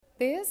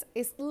This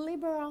is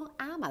Liberal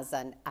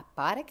Amazon, a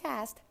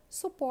podcast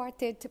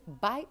supported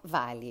by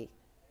Vale.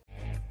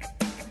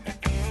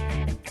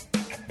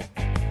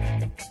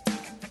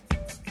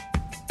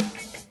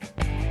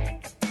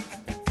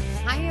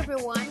 Hi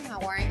everyone, how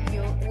are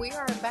you? We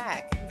are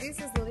back. This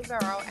is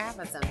Liberal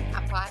Amazon,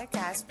 a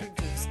podcast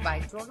produced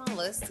by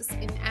journalists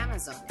in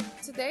Amazon.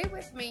 Today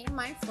with me,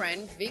 my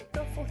friend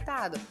Victor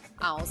Furtado,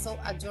 also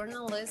a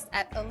journalist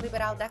at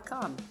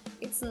liberal.com.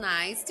 It's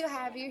nice to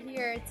have you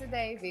here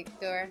today,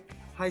 Victor.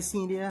 Hi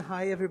Cinthia,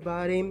 hi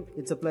everybody.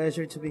 It's a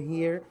pleasure to be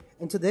here.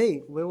 And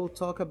today we will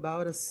talk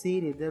about a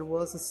city that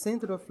was a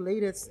center of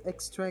latest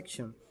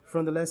extraction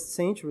from the last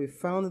century,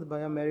 founded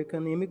by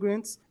American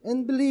immigrants.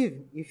 And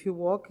believe, if you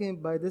walk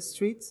by the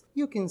streets,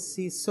 you can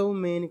see so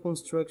many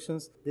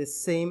constructions the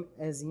same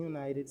as in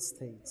United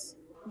States.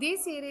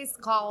 This city is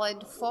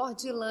called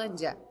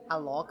Fordlandia, a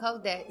local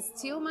that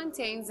still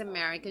maintains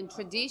American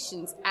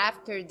traditions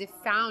after the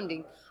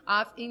founding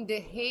of in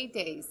the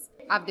heydays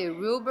of the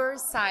rubber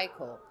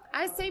cycle.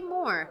 I say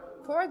more,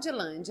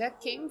 Fordlandia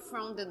came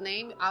from the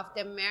name of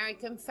the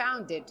American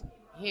founder,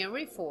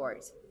 Henry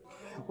Ford.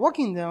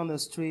 Walking down the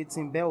streets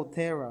in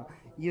Belterra,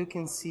 you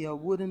can see a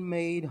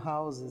wooden-made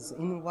houses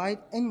in white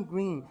and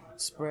green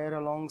spread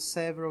along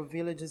several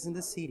villages in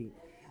the city.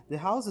 The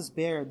houses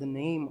bear the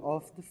name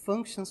of the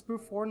functions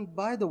performed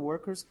by the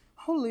workers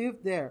who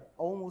lived there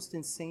almost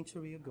a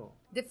century ago.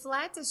 The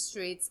flat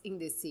streets in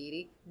the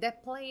city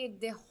that played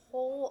the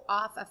whole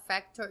of a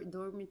factory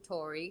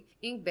dormitory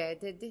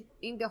embedded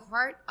in the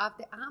heart of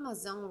the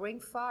Amazon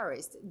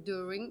rainforest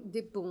during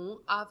the boom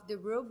of the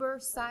rubber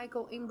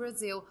cycle in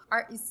Brazil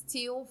are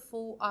still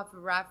full of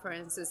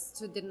references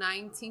to the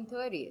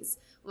 1930s,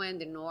 when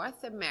the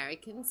North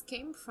Americans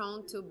came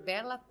from to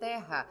Bela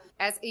Terra,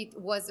 as it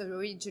was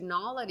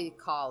originally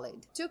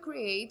called, to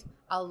create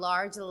a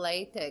large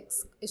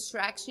latex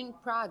extraction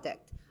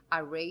product,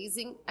 a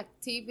raising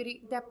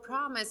activity that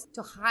promised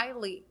to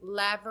highly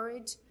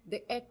leverage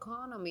the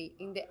economy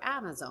in the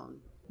Amazon.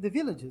 The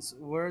villages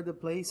were the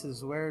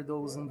places where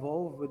those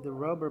involved with the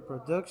rubber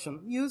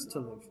production used to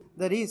live.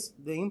 That is,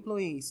 the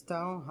employees'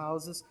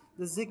 townhouses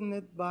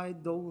designated by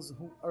those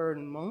who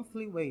earn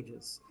monthly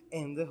wages,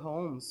 and the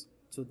homes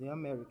to the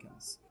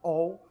Americans,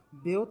 all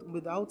built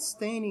with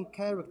outstanding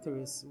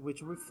characteristics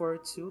which refer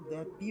to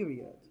that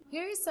period.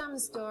 Here are some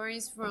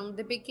stories from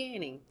the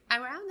beginning.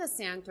 Around a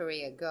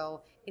century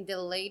ago, in the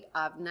late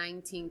of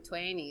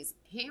 1920s,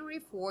 Henry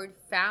Ford,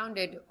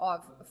 founder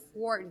of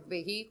Ford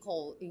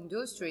Vehicle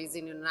Industries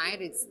in the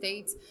United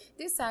States,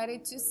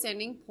 decided to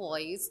send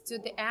employees to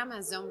the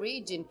Amazon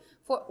region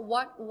for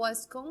what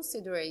was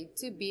considered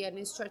to be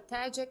a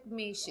strategic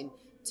mission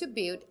to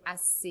build a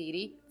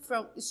city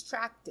from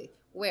extracted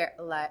where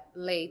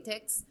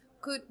latex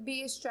could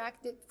be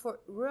extracted for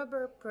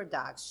rubber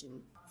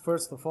production.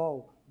 First of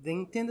all, the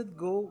intended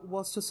goal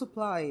was to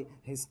supply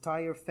his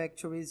tire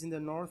factories in the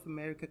North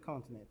American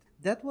continent.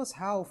 That was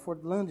how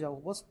Fordlandia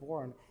was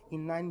born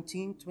in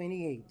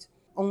 1928,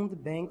 on the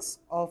banks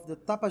of the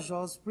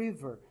Tapajós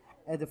River,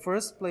 at the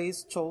first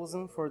place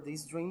chosen for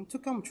this dream to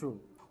come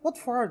true. What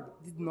Ford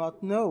did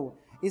not know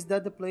is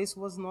that the place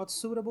was not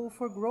suitable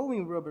for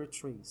growing rubber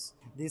trees.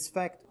 This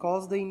fact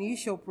caused the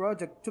initial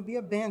project to be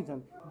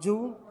abandoned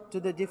due to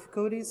the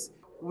difficulties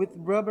with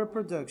rubber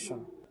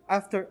production.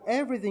 After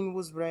everything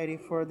was ready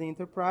for the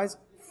enterprise,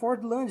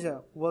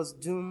 Fordlandia was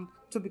doomed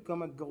to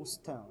become a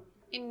ghost town.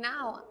 And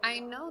now I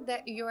know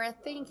that you are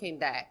thinking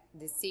that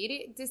the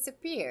city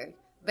disappeared,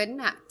 but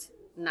not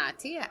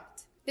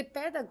yet. The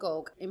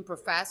pedagogue and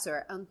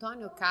professor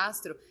Antonio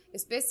Castro,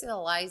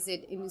 specialized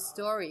in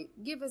story,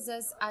 gives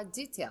us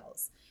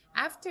details.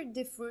 After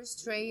the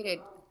frustrated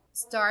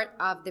start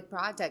of the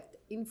project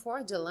in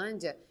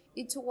Fordlandia,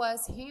 it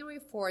was Henry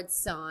Ford's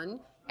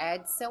son,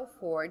 Edsel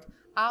Ford,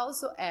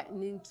 also an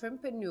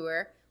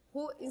entrepreneur,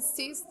 who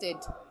insisted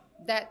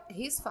that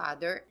his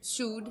father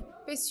should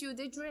pursue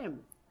the dream.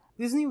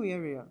 This new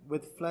area,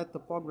 with flat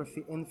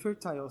topography and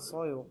fertile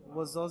soil,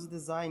 was also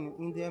designed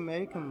in the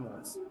American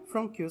modes,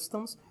 from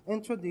customs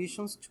and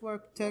traditions to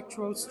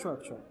architectural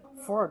structure.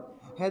 Ford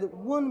had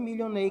 1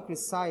 million acre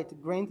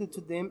site granted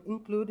to them,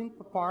 including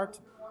part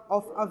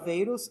of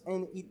Aveiros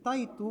and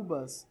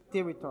Itaituba's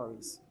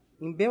territories.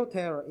 In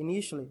Belterra,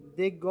 initially,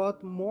 they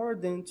got more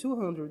than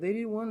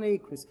 281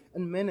 acres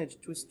and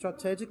managed to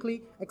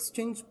strategically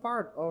exchange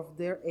part of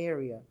their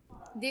area.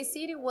 The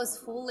city was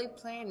fully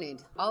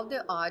planned. All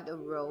the odd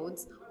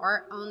roads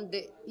are on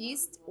the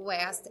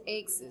east-west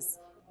axis,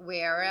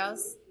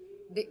 whereas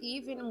the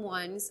even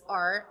ones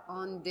are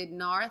on the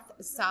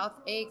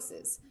north-south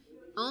axis.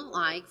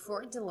 Unlike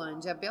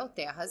Fordlandia,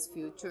 Belterra's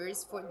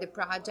futures for the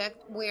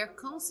project were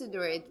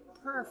considered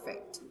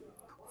perfect.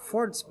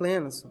 Ford's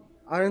plans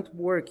aren't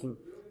working,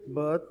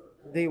 but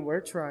they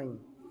were trying.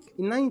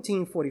 In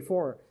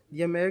 1944,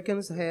 the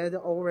Americans had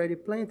already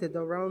planted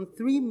around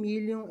 3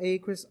 million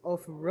acres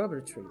of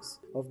rubber trees.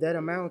 Of that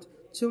amount,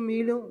 2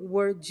 million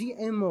were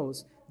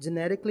GMOs,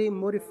 genetically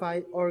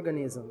modified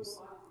organisms.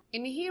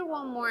 And here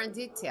one more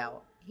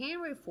detail.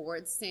 Henry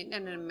Ford sent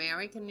an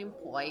American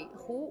employee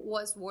who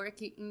was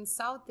working in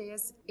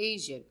Southeast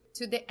Asia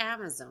to the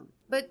Amazon,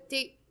 but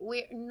they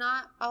were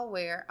not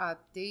aware of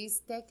these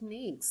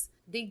techniques.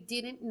 They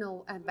didn't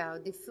know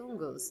about the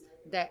fungus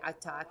that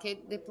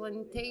attacked the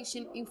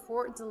plantation in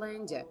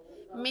Fordlandia.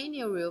 Many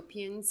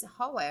Europeans,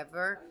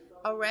 however,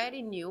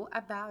 already knew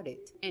about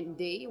it, and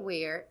they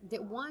were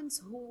the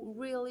ones who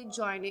really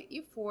joined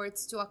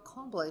efforts to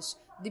accomplish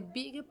the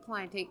big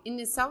planting in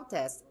the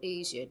Southeast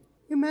Asia.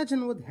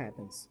 Imagine what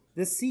happens.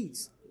 The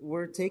seeds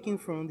were taken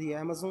from the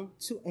Amazon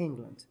to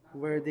England,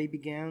 where they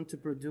began to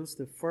produce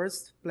the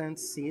first plant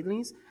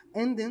seedlings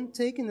and then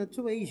taken it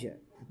to Asia.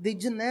 They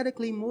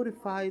genetically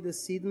modified the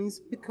seedlings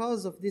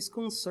because of this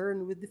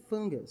concern with the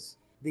fungus.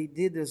 They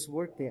did this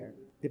work there.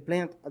 The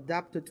plant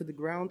adapted to the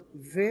ground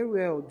very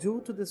well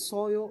due to the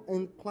soil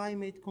and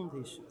climate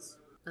conditions.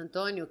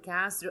 Antonio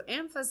Castro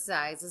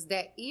emphasizes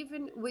that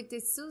even with the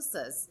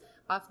success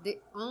of the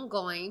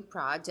ongoing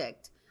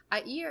project,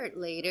 a year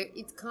later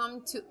it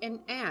came to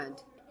an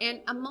end.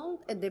 And among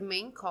the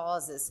main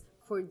causes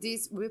for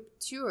this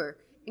rupture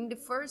in the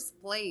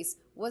first place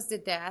was the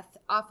death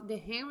of the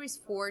Henry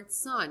Ford's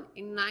son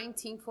in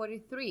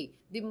 1943.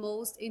 The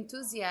most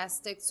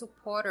enthusiastic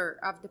supporter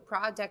of the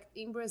project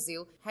in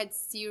Brazil had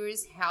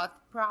serious health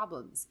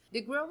problems.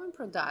 The growing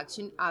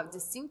production of the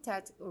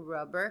synthetic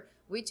rubber,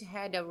 which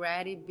had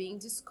already been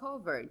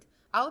discovered,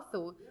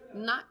 although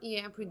not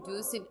yet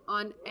produced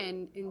on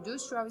an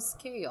industrial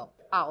scale,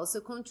 also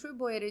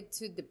contributed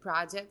to the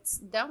project's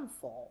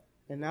downfall.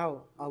 And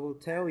now I will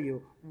tell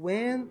you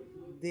when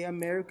the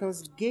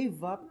Americans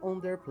gave up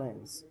on their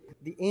plans.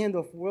 The end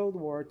of World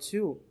War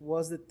II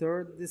was the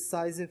third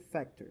decisive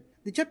factor.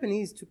 The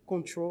Japanese took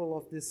control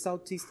of the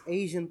Southeast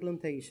Asian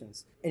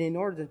plantations, and in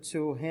order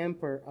to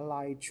hamper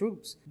Allied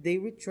troops, they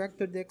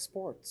retracted the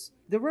exports.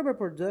 The rubber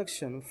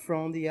production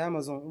from the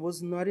Amazon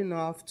was not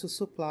enough to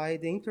supply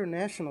the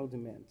international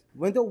demand.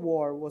 When the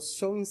war was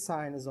showing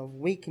signs of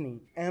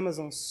weakening,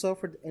 Amazon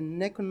suffered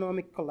an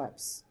economic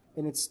collapse,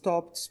 and it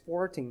stopped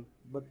exporting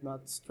but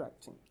not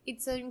extracting.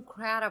 It's an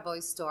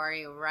incredible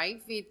story, right,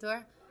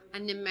 Victor?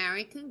 An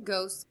American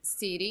ghost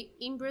city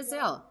in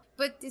Brazil.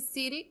 But the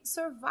city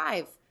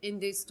survived, and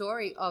the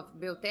story of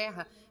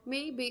Belterra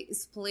may be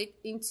split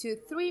into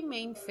three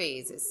main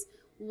phases.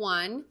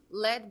 One,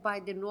 led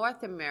by the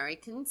North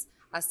Americans,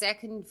 a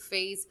second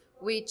phase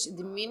which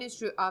the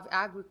Ministry of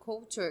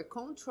Agriculture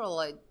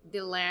controlled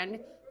the land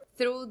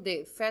through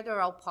the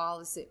federal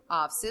policy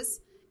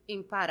offices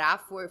in Pará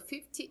for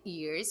 50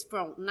 years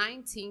from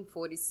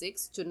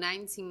 1946 to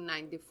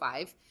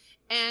 1995,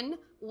 and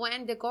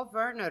when the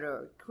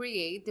governor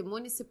created the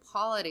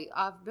municipality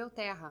of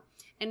Belterra,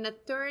 and a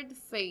third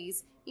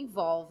phase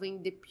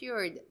involving the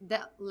period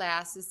that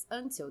lasts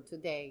until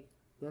today.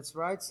 That's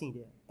right,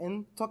 Cinthia.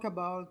 And talk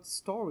about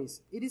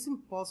stories. It is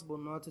impossible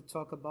not to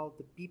talk about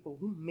the people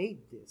who made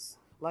this,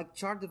 like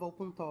Chardeval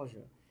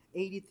Pantoja,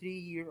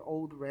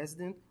 83-year-old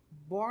resident,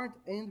 born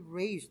and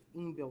raised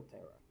in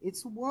Belterra.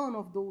 It's one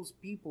of those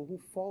people who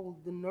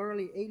followed the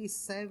nearly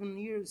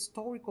 87-year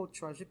historical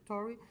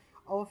trajectory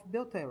of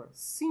Belterra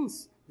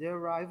since the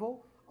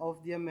arrival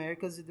of the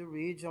Americans in the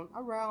region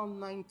around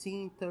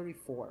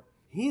 1934.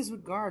 He is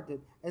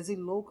regarded as a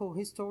local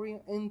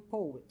historian and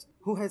poet,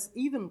 who has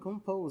even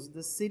composed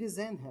the city's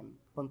anthem.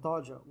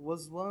 Pantoja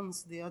was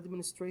once the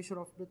administrator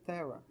of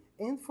Belterra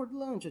and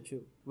Furtado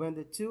too, when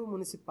the two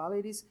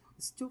municipalities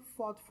still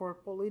fought for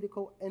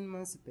political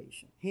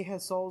emancipation. He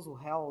has also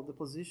held the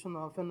position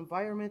of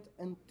Environment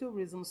and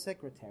Tourism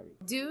Secretary.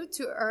 Due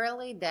to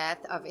early death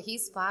of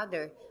his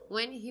father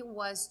when he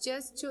was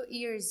just 2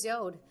 years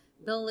old,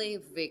 the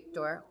late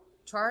Victor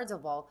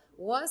Chardeval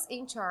was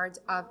in charge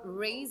of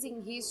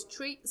raising his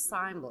three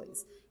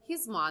siblings.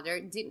 His mother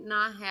did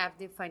not have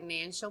the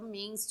financial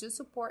means to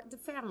support the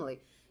family.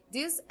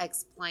 This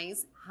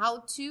explains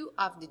how two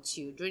of the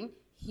children,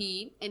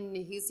 he and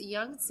his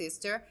young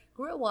sister,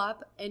 grew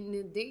up in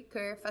a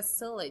daycare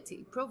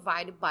facility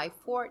provided by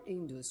Ford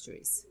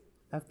Industries.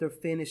 After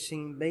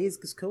finishing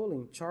basic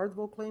schooling,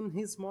 Chardeval claimed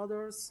his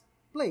mother's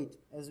plate,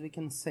 as we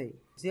can say,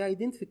 the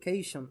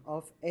identification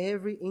of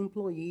every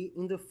employee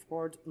in the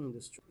Ford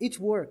industry. Each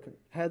worker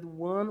had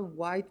one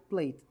white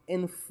plate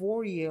and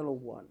four yellow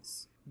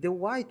ones. The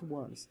white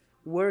ones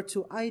were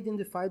to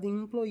identify the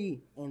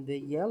employee, and the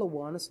yellow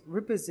ones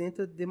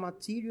represented the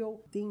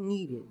material they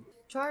needed.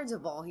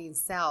 Chardeval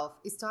himself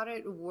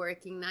started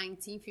work in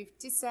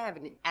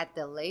 1957 at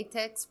the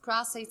latex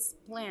process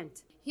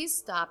plant. He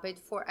stopped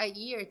for a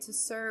year to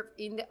serve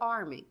in the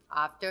army.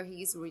 After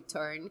his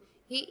return,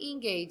 he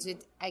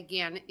engaged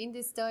again in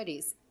the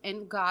studies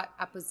and got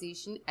a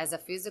position as a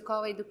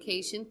physical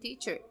education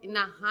teacher in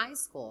a high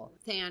school.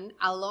 Then,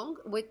 along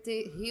with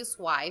his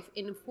wife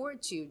and four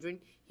children,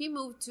 he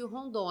moved to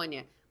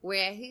Rondônia,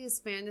 where he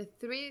spent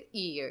 3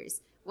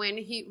 years. When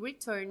he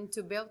returned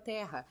to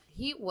Belterra,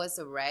 he was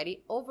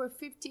already over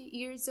 50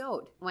 years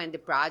old. When the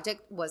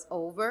project was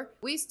over,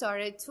 we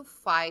started to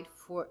fight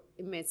for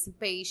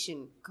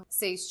emancipation,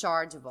 says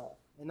Chardeval.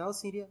 And now,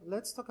 Cinthia,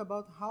 let's talk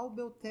about how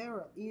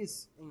Belterra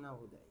is in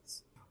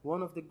nowadays.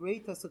 One of the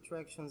greatest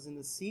attractions in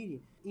the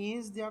city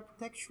is the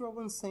architectural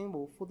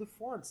ensemble for the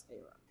Ford's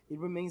era. It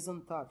remains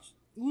untouched,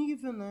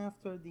 even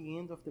after the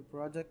end of the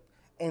project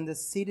and the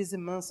city's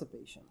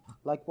emancipation.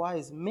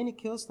 Likewise, many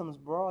customs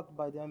brought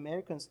by the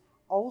Americans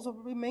also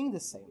remain the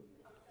same.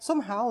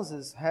 Some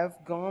houses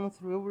have gone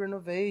through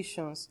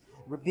renovations,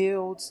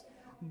 rebuilds,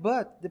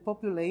 but the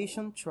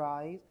population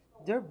tried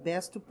their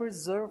best to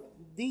preserve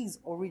these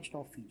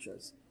original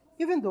features,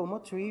 even though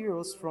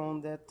materials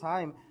from that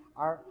time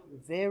are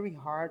very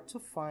hard to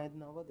find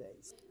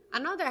nowadays.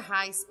 Another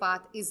high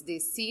spot is the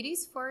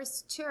city's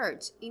first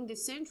church in the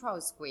central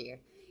square.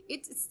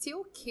 It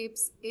still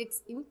keeps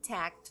its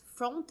intact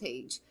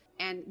frontage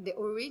and the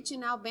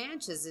original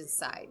benches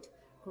inside.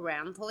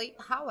 Currently,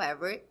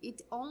 however,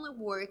 it only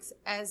works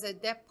as a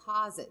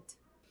deposit.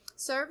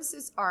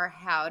 Services are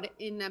held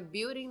in a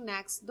building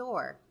next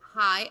door.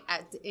 High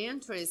at the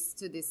entrance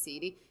to the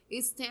city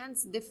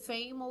stands the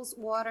famous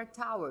water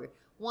tower,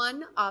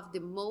 one of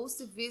the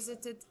most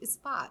visited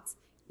spots.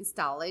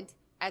 Installed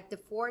at the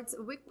fort's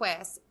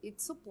request, it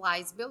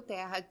supplies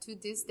Belterra to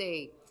this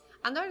day.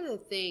 Another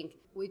thing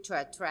which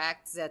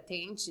attracts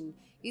attention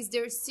is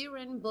their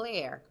siren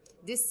blare,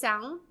 the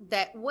sound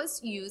that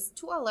was used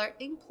to alert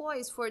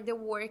employees for their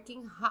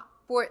working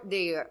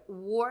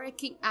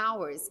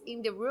hours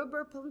in the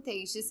rubber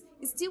plantations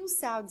still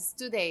sounds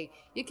today.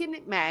 You can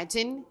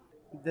imagine.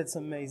 That's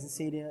amazing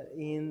city.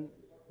 In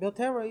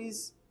Belterra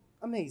is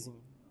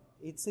amazing.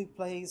 It's a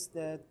place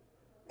that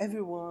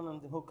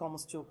everyone who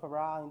comes to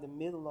Pará in the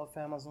middle of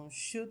Amazon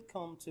should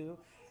come to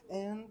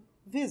and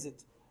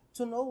visit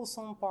to know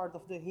some part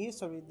of the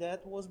history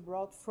that was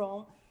brought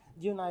from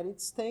the United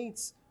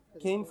States,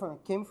 came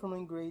from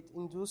a great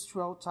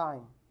industrial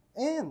time.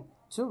 And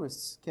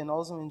tourists can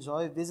also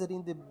enjoy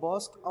visiting the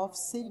Bosque of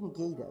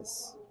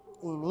Seringueiras.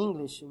 In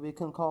English, we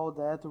can call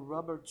that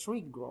rubber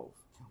tree grove,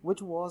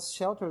 which was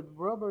sheltered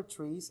rubber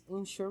trees,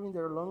 ensuring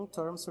their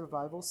long-term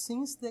survival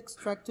since the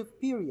extractive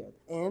period,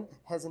 and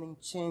has an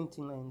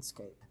enchanting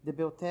landscape. The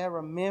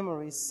Belterra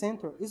Memory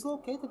Center is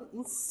located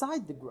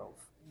inside the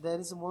grove. That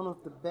is one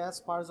of the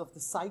best parts of the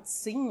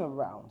sightseeing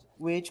around,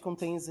 which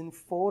contains a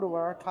photo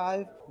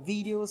archive,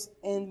 videos,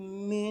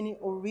 and many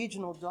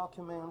original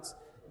documents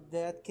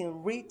that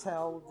can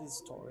retell this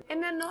story.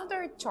 And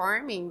another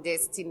charming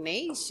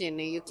destination,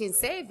 you can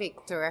say,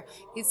 Victor,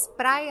 is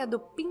Praia do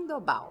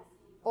Pindobal,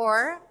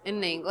 or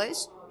in English,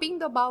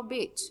 Pindobal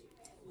Beach.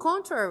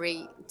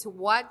 Contrary to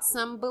what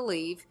some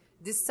believe,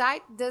 the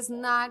site does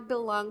not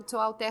belong to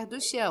Alter do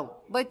Chão,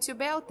 but to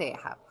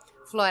Belterra,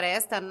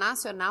 Floresta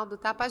Nacional do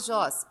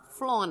Tapajós,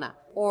 FLONA,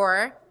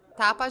 or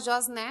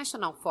Tapajós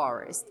National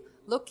Forest,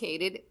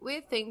 located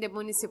within the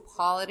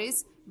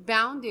municipality's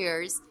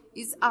boundaries,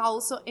 is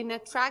also an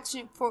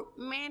attraction for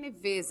many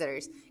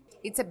visitors.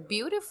 It's a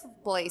beautiful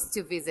place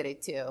to visit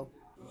it too.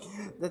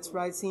 That's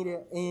right,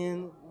 Cinthia.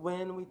 And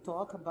when we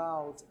talk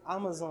about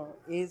Amazon,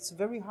 it's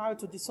very hard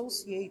to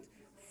dissociate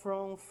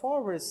from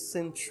forests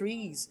and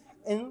trees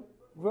and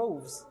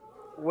groves,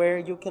 where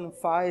you can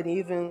find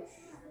even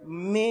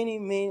many,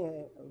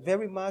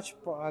 very much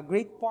a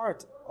great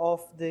part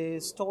of the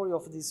story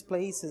of these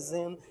places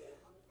and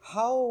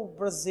how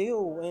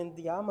Brazil and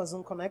the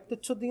Amazon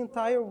connected to the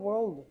entire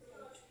world.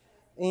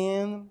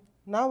 And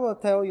now I'll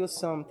tell you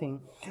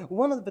something.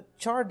 One of the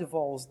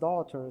Chardival's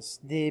daughters,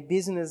 the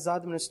business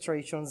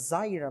administration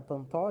Zaira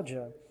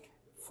Pantoja,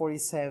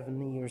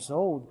 47 years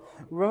old,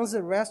 runs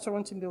a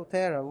restaurant in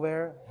Belterra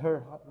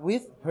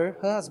with her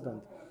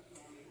husband.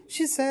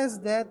 She says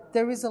that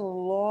there is a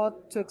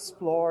lot to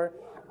explore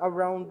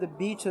around the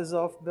beaches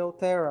of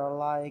Belterra,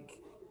 like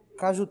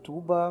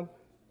Cajutuba,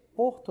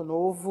 Porto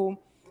Novo,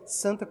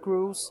 Santa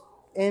Cruz,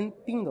 and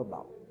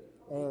Pindobal,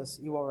 as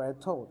you already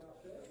told.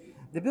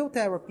 The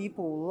Belterra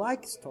people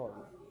like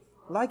story,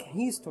 like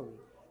history,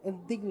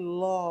 and they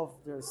love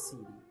their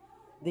city.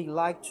 They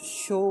like to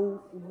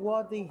show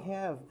what they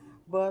have,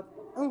 but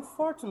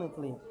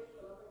unfortunately,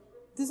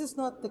 this is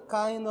not the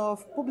kind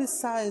of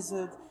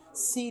publicized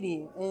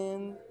city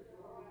and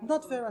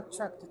not very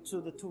attracted to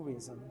the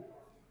tourism.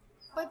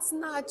 But it's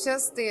not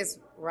just this,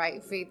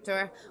 right,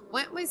 Victor?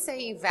 When we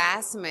say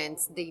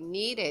investments they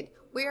needed,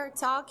 we are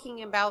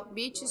talking about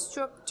beach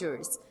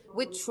structures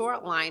with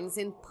shorelines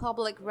and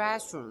public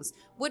restrooms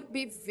would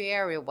be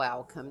very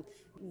welcome.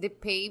 The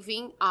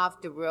paving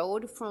of the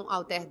road from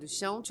Alter do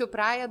Chão to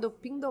Praia do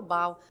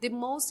Pindobal, the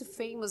most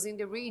famous in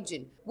the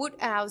region, would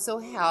also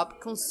help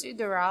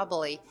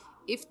considerably.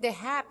 If that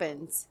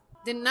happens,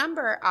 the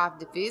number of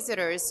the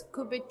visitors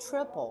could be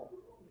triple.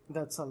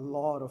 That's a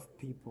lot of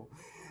people.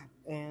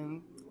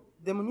 And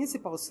the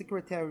Municipal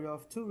Secretary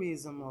of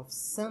Tourism of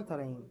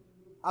Santarém,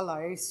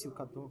 Alaércio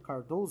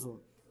Cardoso,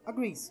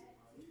 agrees.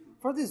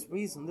 For this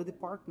reason, the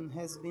department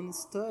has been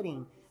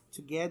studying,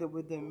 together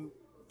with the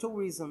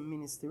Tourism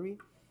Ministry,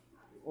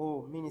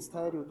 or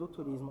Ministério do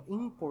Turismo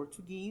in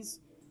Portuguese,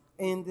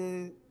 and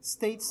the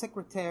State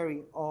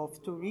Secretary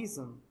of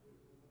Tourism,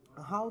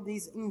 how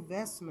these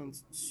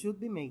investments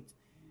should be made.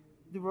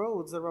 The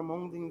roads are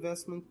among the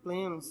investment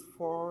plans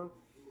for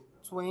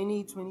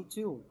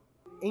 2022.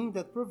 aimed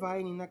at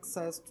providing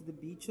access to the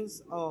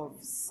beaches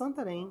of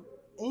Santarém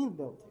and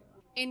Belter.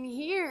 And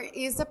here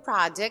is a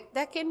project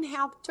that can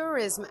help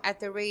tourism at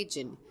the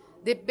region.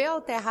 The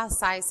Belterra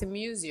Science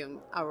Museum,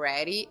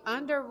 already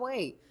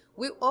underway,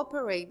 will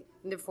operate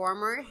in the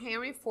former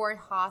Henry Ford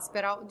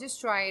Hospital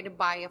destroyed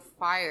by a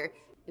fire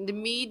in the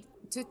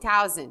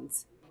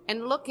mid-2000s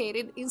and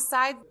located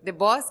inside the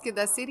Bosque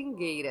das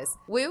Seringueiras,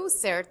 will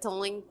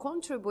certainly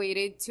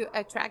contribute to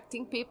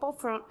attracting people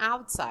from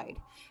outside.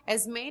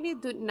 As many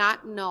do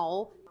not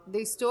know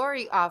the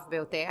story of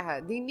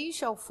Belterra, the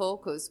initial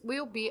focus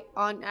will be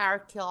on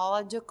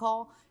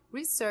archaeological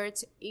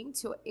research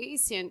into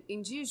ancient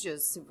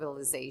indigenous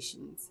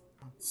civilizations.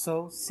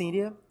 So,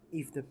 Cinthia,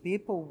 if the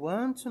people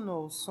want to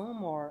know some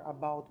more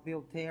about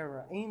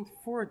Belterra and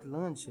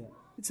Furtado,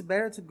 it's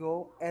better to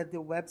go at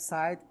the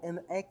website and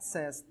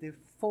access the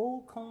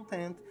full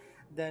content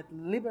that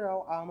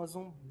Liberal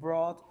Amazon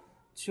brought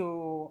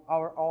to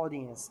our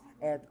audience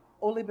at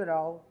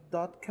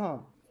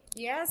oliberal.com.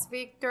 Yes,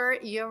 Victor,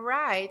 you're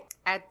right.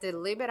 At the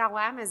Liberal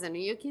Amazon,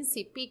 you can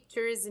see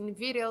pictures and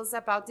videos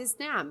about this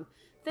dam.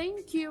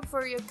 Thank you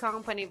for your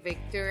company,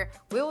 Victor.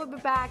 We will be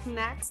back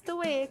next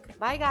week.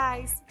 Bye,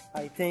 guys.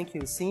 I thank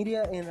you,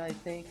 Cinthia, and I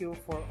thank you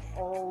for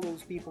all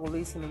those people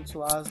listening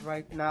to us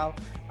right now.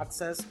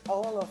 Access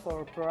all of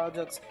our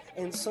products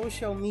and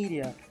social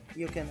media.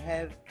 You can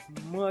have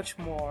much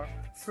more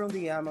from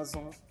the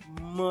Amazon,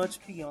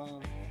 much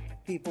beyond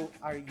people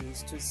are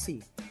used to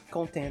see.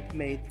 Content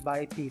made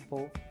by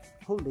people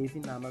who live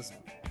in Amazon.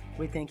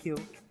 We thank you.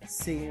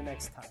 See you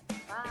next time.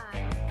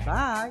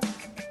 Bye.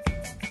 Bye.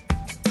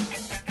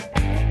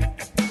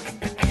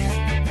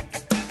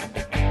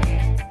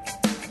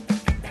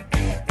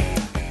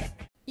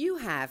 You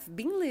have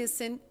been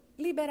listening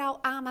Liberal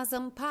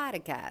Amazon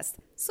Podcast,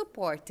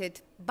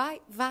 supported by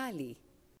Vale.